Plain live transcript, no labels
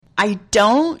I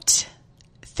don't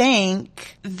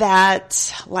think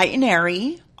that light and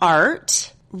airy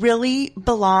art really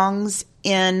belongs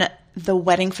in the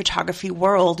wedding photography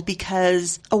world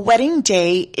because a wedding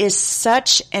day is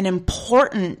such an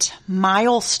important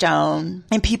milestone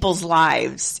in people's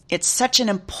lives. It's such an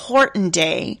important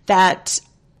day that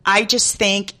I just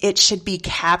think it should be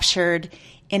captured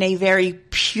in a very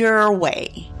pure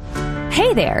way.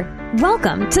 Hey there!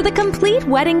 Welcome to the Complete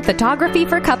Wedding Photography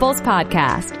for Couples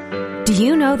podcast. Do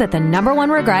you know that the number one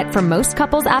regret for most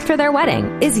couples after their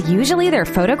wedding is usually their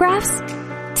photographs?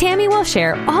 Tammy will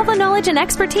share all the knowledge and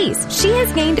expertise she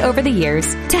has gained over the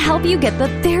years to help you get the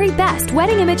very best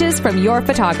wedding images from your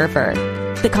photographer.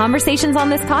 The conversations on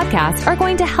this podcast are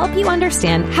going to help you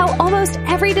understand how almost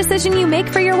every decision you make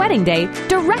for your wedding day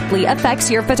directly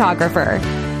affects your photographer.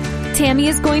 Tammy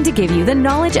is going to give you the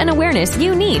knowledge and awareness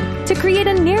you need to create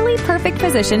a nearly perfect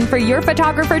position for your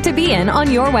photographer to be in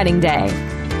on your wedding day.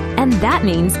 And that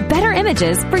means better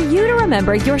images for you to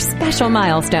remember your special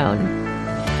milestone.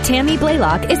 Tammy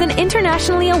Blaylock is an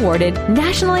internationally awarded,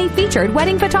 nationally featured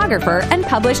wedding photographer and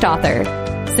published author.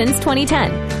 Since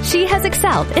 2010, she has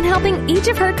excelled in helping each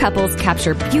of her couples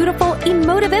capture beautiful,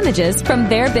 emotive images from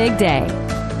their big day.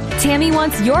 Tammy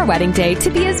wants your wedding day to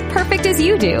be as perfect as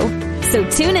you do. So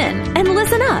tune in and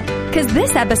listen up, because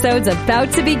this episode's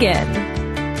about to begin.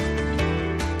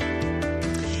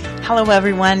 Hello,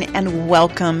 everyone, and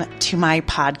welcome to my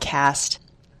podcast.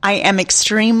 I am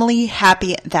extremely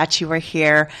happy that you are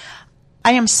here.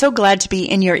 I am so glad to be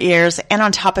in your ears and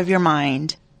on top of your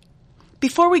mind.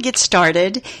 Before we get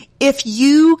started, if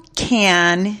you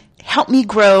can help me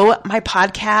grow my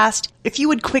podcast, if you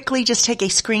would quickly just take a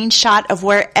screenshot of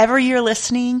wherever you're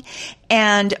listening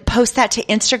and post that to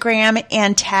Instagram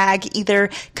and tag either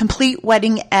Complete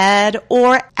Wedding Ed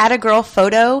or Add a Girl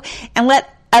Photo and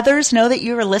let others know that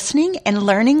you are listening and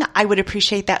learning, I would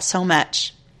appreciate that so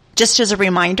much. Just as a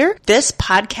reminder, this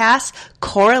podcast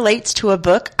correlates to a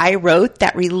book I wrote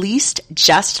that released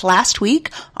just last week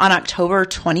on October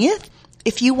 20th.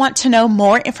 If you want to know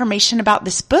more information about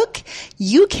this book,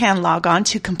 you can log on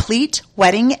to Complete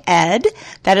Wedding Ed,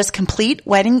 that is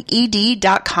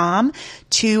CompleteWeddingED.com,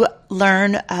 to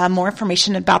learn more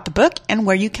information about the book and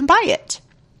where you can buy it.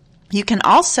 You can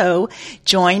also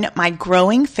join my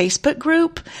growing Facebook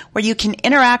group where you can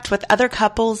interact with other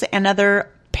couples and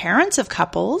other parents of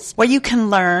couples, where you can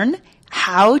learn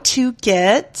how to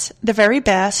get the very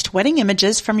best wedding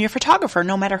images from your photographer,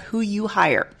 no matter who you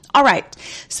hire. All right,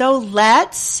 so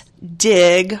let's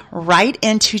dig right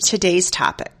into today's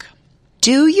topic.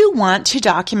 Do you want to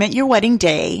document your wedding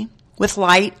day with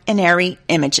light and airy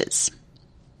images?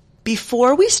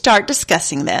 Before we start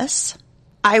discussing this,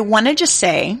 I want to just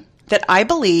say that I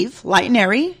believe light and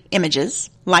airy images,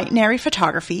 light and airy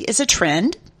photography is a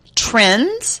trend.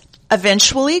 Trends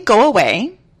eventually go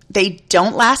away. They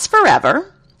don't last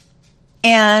forever.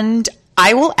 And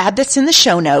I will add this in the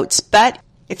show notes, but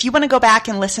if you want to go back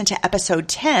and listen to episode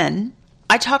 10,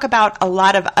 I talk about a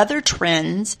lot of other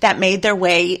trends that made their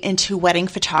way into wedding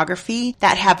photography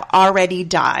that have already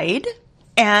died.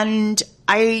 And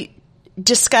I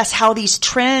discuss how these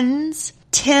trends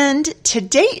tend to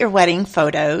date your wedding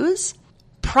photos,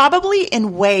 probably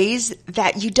in ways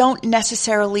that you don't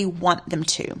necessarily want them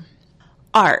to.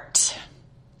 Art.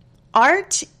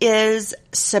 Art is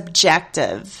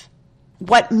subjective.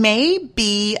 What may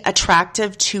be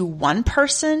attractive to one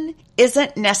person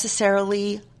isn't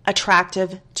necessarily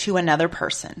attractive to another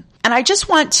person. And I just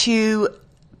want to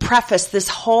preface this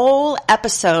whole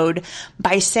episode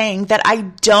by saying that I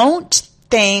don't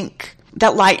think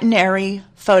that light and airy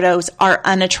photos are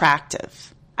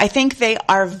unattractive. I think they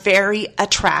are very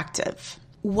attractive.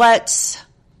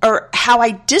 How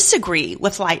I disagree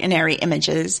with light and airy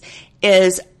images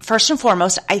is, first and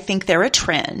foremost, I think they're a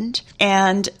trend.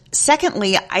 And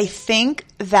secondly, I think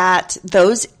that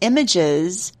those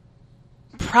images,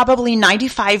 probably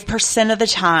 95% of the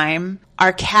time,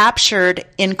 are captured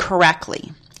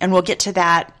incorrectly. And we'll get to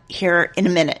that here in a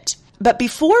minute. But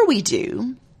before we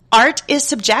do, art is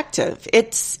subjective.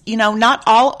 It's, not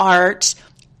all art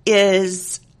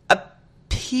is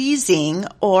appeasing,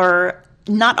 or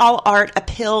not all art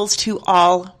appeals to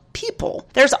all people.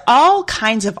 There's all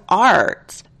kinds of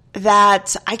art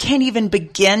that I can't even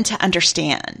begin to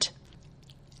understand.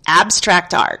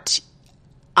 Abstract art.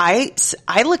 I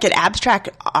look at abstract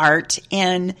art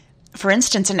and, for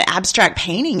instance, an abstract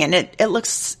painting, and it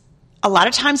looks, a lot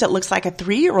of times it looks like a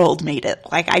 3-year-old made it.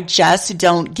 Like, I just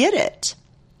don't get it.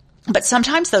 But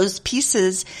sometimes those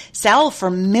pieces sell for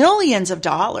millions of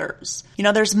dollars.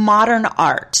 There's modern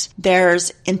art.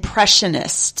 There's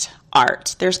impressionist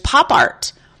art. There's pop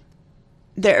art.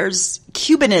 There's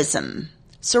Cubanism.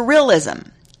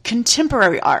 surrealism,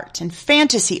 contemporary art, and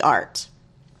fantasy art.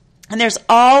 And there's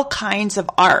all kinds of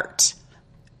art,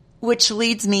 which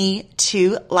leads me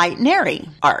to light and airy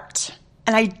art.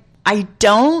 And I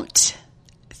don't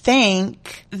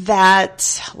think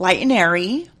that light and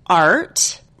airy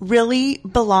art really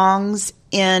belongs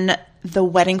in the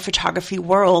wedding photography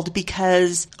world,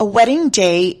 because a wedding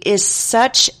day is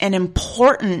such an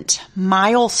important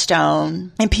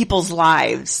milestone in people's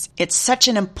lives. It's such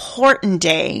an important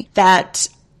day that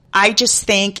I just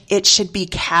think it should be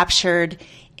captured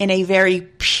in a very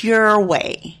pure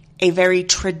way, a very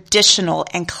traditional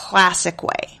and classic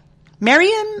way.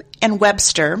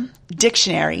 Merriam-Webster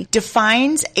dictionary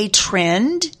defines a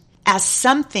trend as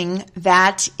something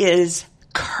that is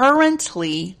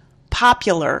currently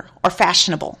popular or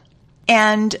fashionable.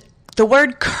 And the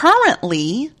word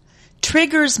currently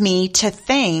triggers me to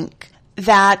think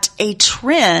that a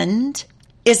trend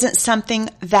isn't something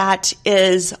that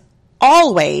is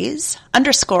always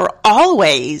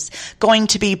going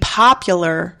to be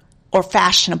popular or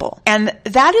fashionable. And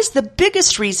that is the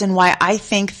biggest reason why I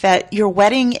think that your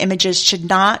wedding images should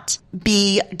not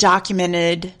be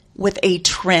documented with a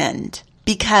trend,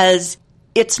 because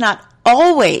it's not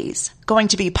always going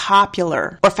to be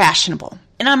popular or fashionable.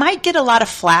 And I might get a lot of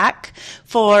flack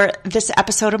for this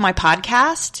episode of my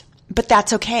podcast, but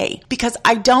that's okay, because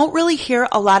I don't really hear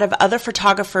a lot of other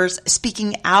photographers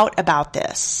speaking out about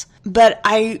this. But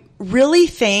I really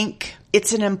think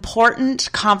it's an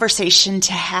important conversation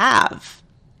to have.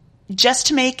 Just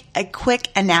to make a quick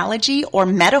analogy or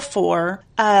metaphor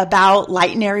about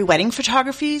light and airy wedding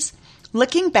photographies,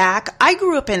 looking back, I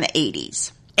grew up in the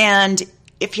 80s. And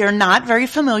if you're not very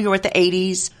familiar with the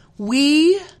 80s,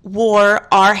 we wore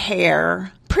our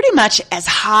hair pretty much as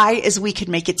high as we could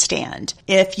make it stand.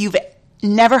 If you've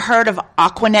never heard of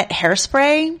Aquanet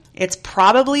hairspray, it's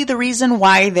probably the reason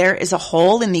why there is a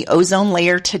hole in the ozone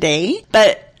layer today.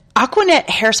 But Aquanet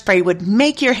hairspray would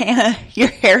make your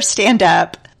hair stand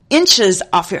up inches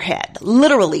off your head,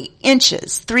 literally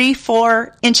inches,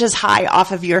 3-4 inches high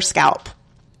off of your scalp.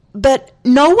 But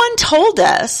no one told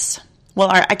us, well,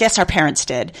 I guess our parents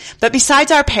did, but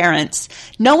besides our parents,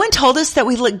 no one told us that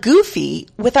we look goofy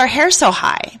with our hair so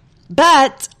high.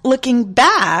 But looking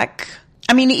back,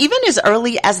 I mean, even as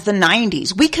early as the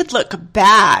 90s, we could look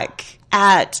back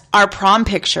at our prom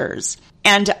pictures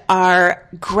and our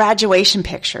graduation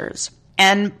pictures.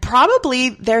 And probably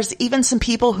there's even some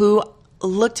people who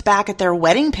looked back at their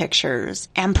wedding pictures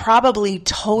and probably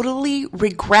totally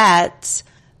regret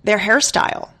their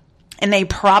hairstyle. And they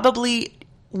probably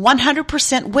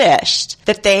 100% wished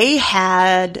that they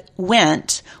had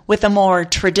went with a more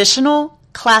traditional,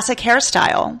 classic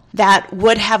hairstyle that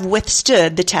would have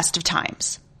withstood the test of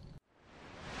times.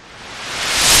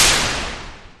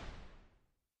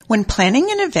 When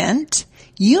planning an event,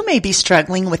 you may be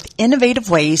struggling with innovative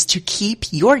ways to keep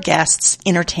your guests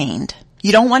entertained.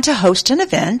 You don't want to host an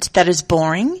event that is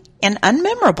boring and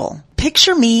unmemorable.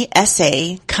 Picture Me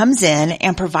SA comes in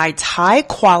and provides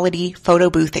high-quality photo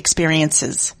booth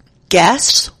experiences.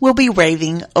 Guests will be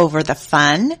raving over the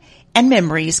fun and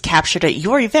memories captured at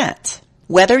your event.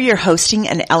 Whether you're hosting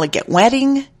an elegant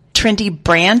wedding, trendy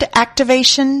brand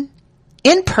activation,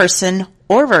 in-person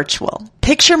or virtual,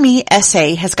 Picture Me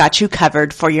SA has got you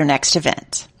covered for your next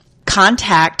event.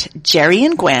 Contact Jerry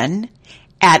and Gwen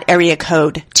at area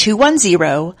code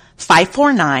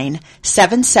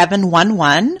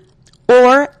 210-549-7711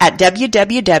 or at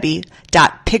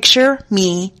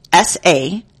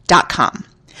www.picturemesa.com.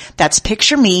 That's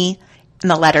Picture Me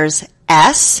and the letters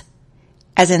S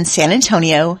as in San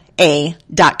Antonio,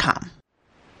 A.com.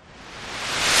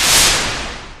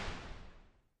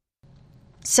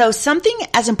 So something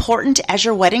as important as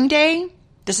your wedding day,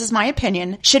 this is my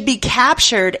opinion, should be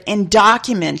captured and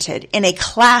documented in a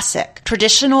classic,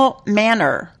 traditional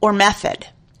manner or method,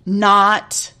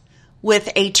 not with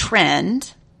a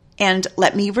trend. And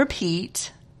let me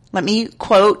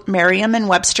quote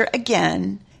Merriam-Webster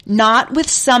again, not with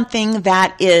something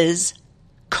that is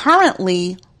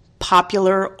currently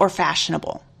popular or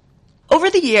fashionable. Over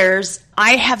the years,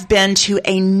 I have been to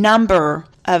a number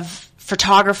of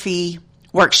photography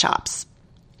workshops.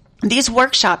 These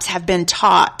workshops have been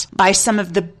taught by some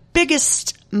of the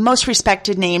biggest, most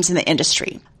respected names in the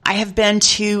industry. I have been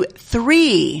to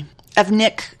 3 of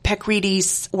Nick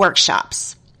Pecridi's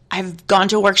workshops. I've gone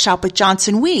to a workshop with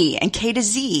Johnson Wee and K to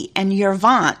Z and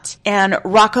Yervant and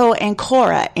Rocco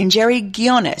Ancora and Jerry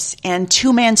Gionis and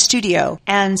Two Man Studio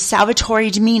and Salvatore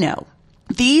Dimino.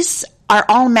 These are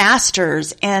all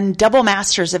masters and double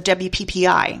masters of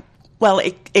WPPI. Well,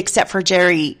 except for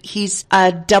Jerry, he's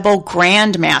a double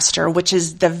grand master, which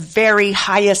is the very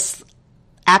highest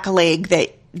accolade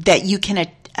that that you can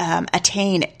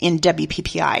attain in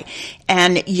WPPI.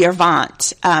 And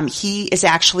Yervant, he is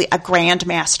actually a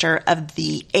grandmaster of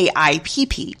the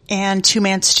AIPP and Two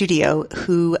Man Studio,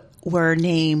 who were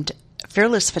named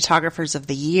Fearless Photographers of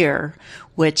the Year,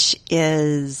 which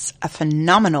is a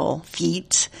phenomenal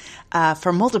feat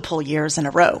for multiple years in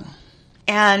a row.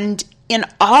 And in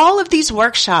all of these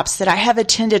workshops that I have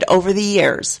attended over the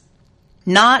years,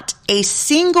 not a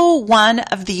single one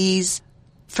of these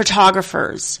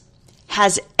photographers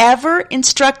has ever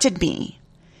instructed me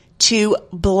to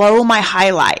blow my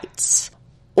highlights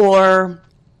or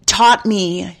taught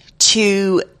me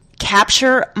to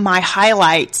capture my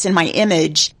highlights in my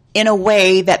image in a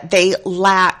way that they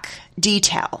lack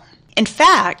detail. In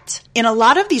fact, in a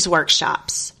lot of these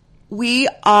workshops, we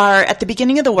are, at the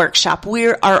beginning of the workshop, we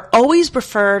are always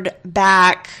referred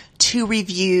back to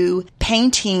review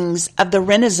paintings of the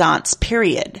Renaissance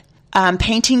period,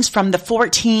 paintings from the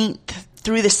 14th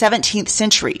through the 17th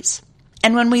centuries.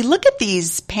 And when we look at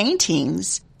these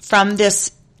paintings from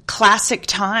this classic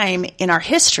time in our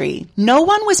history, no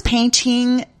one was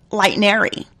painting light and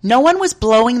airy. No one was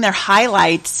blowing their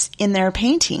highlights in their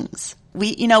paintings.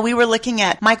 We were looking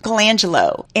at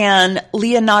Michelangelo and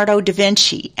Leonardo da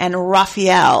Vinci and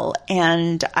Raphael,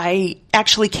 and I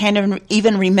actually can't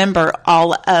even remember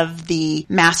all of the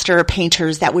master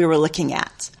painters that we were looking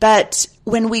at. But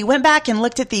when we went back and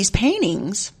looked at these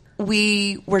paintings,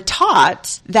 we were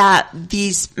taught that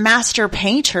these master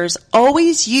painters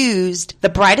always used the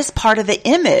brightest part of the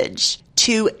image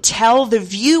to tell the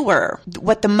viewer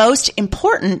what the most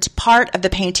important part of the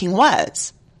painting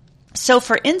was. So,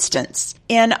 for instance,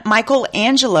 in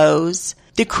Michelangelo's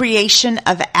The Creation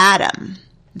of Adam,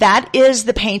 that is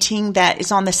the painting that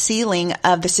is on the ceiling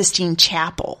of the Sistine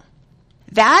Chapel.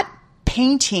 That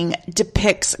painting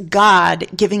depicts God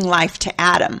giving life to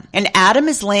Adam. And Adam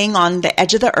is laying on the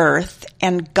edge of the earth,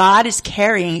 and God is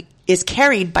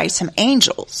carried by some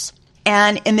angels.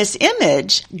 And in this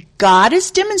image, God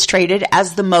is demonstrated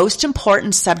as the most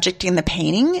important subject in the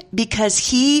painting because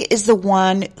he is the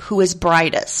one who is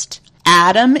brightest.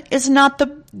 Adam is not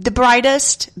the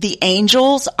brightest. The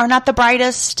angels are not the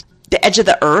brightest. The edge of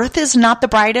the earth is not the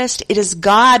brightest. It is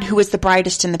God who is the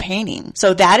brightest in the painting.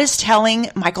 So that is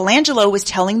Michelangelo was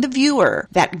telling the viewer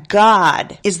that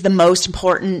God is the most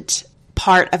important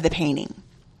part of the painting.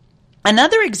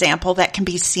 Another example that can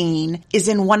be seen is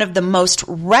in one of the most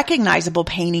recognizable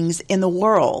paintings in the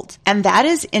world, and that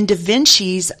is in Da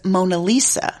Vinci's Mona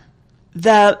Lisa.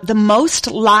 The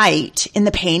most light in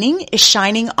the painting is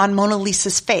shining on Mona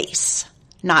Lisa's face.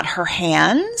 Not her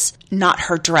hands, not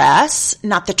her dress,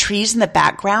 not the trees in the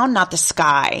background, not the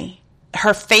sky.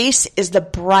 Her face is the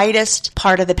brightest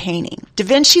part of the painting. Da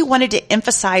Vinci wanted to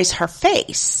emphasize her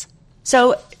face.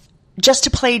 So, just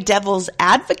to play devil's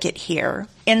advocate here,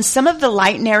 in some of the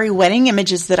light and airy wedding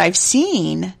images that I've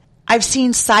seen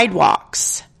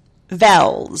sidewalks,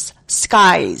 veils,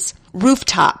 skies,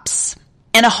 rooftops,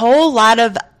 and a whole lot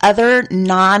of other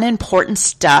non-important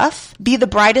stuff be the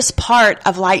brightest part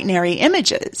of light and airy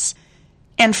images.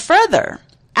 And further,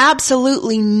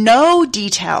 absolutely no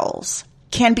details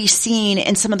can be seen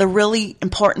in some of the really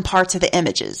important parts of the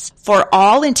images. For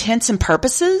all intents and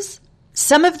purposes,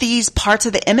 some of these parts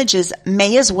of the images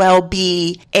may as well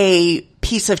be a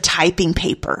piece of typing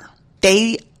paper.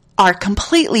 They are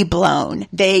completely blown.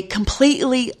 They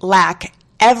completely lack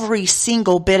every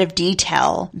single bit of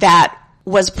detail that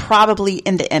was probably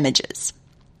in the images.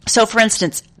 So, for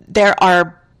instance, there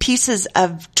are pieces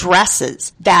of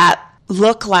dresses that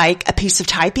look like a piece of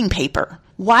typing paper.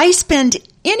 Why spend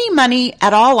any money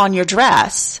at all on your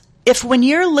dress if when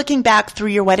you're looking back through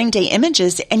your wedding day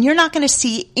images and you're not going to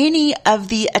see any of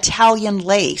the Italian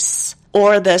lace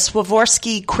or the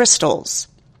Swarovski crystals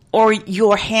or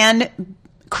your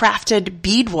handcrafted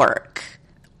beadwork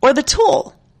or the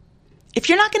tulle? If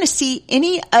you're not going to see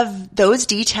any of those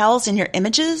details in your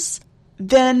images,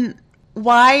 then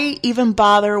why even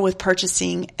bother with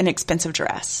purchasing an expensive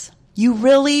dress? You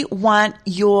really want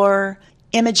your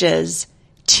images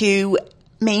to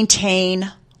maintain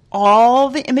all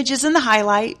the images in the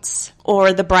highlights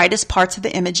or the brightest parts of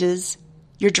the images,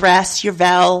 your dress, your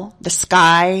veil, the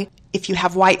sky, if you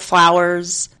have white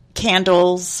flowers,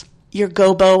 candles, your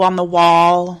gobo on the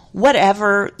wall,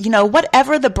 whatever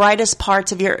the brightest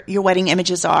parts of your wedding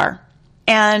images are.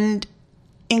 And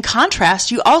in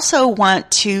contrast, you also want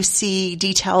to see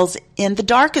details in the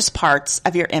darkest parts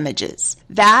of your images.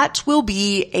 That will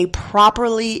be a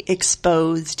properly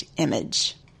exposed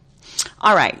image.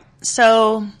 All right,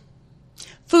 so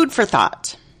food for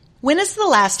thought. When is the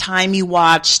last time you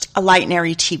watched a light and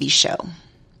airy TV show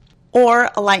or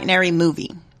a light and airy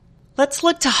movie? Let's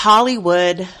look to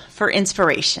Hollywood for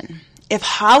inspiration. If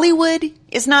Hollywood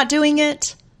is not doing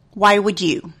it, why would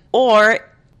you? Or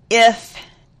if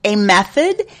a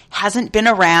method hasn't been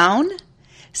around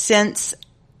since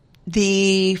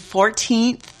the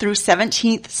 14th through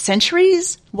 17th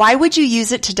centuries, why would you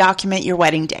use it to document your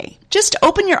wedding day? Just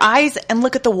open your eyes and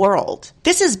look at the world.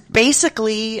 This is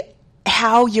basically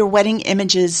how your wedding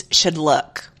images should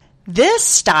look. This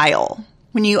style,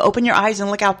 when you open your eyes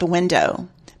and look out the window,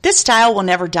 this style will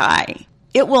never die.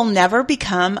 It will never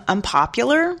become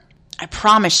unpopular. I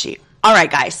promise you. All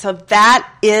right, guys. So that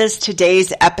is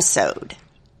today's episode.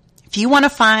 If you want to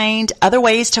find other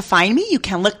ways to find me, you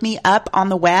can look me up on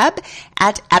the web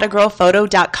at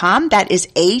attagirlphoto.com. That is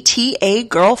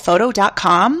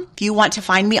atagirlphoto.com. If you want to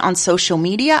find me on social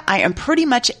media, I am pretty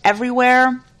much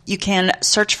everywhere. You can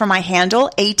search for my handle,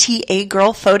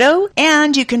 atagirlphoto,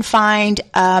 and you can find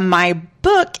my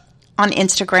book on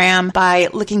Instagram by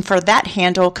looking for that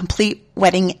handle, Complete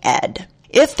Wedding Ed.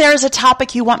 If there's a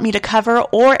topic you want me to cover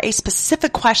or a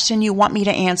specific question you want me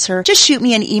to answer, just shoot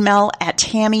me an email at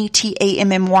Tammy,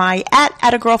 Tammy, at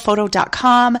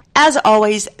attagirlphoto.com. As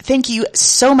always, thank you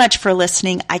so much for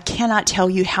listening. I cannot tell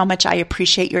you how much I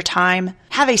appreciate your time.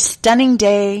 Have a stunning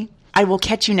day. I will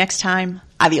catch you next time.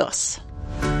 Adios.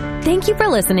 Thank you for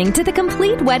listening to the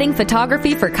Complete Wedding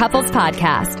Photography for Couples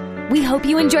podcast. We hope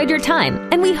you enjoyed your time,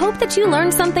 and we hope that you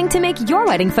learned something to make your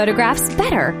wedding photographs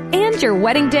better and your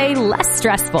wedding day less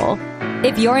stressful.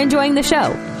 If you're enjoying the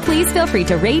show, please feel free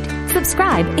to rate,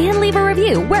 subscribe, and leave a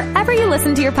review wherever you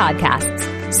listen to your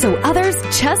podcasts, so others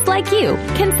just like you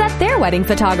can set their wedding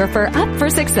photographer up for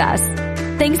success.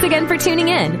 Thanks again for tuning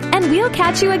in, and we'll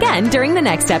catch you again during the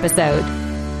next episode.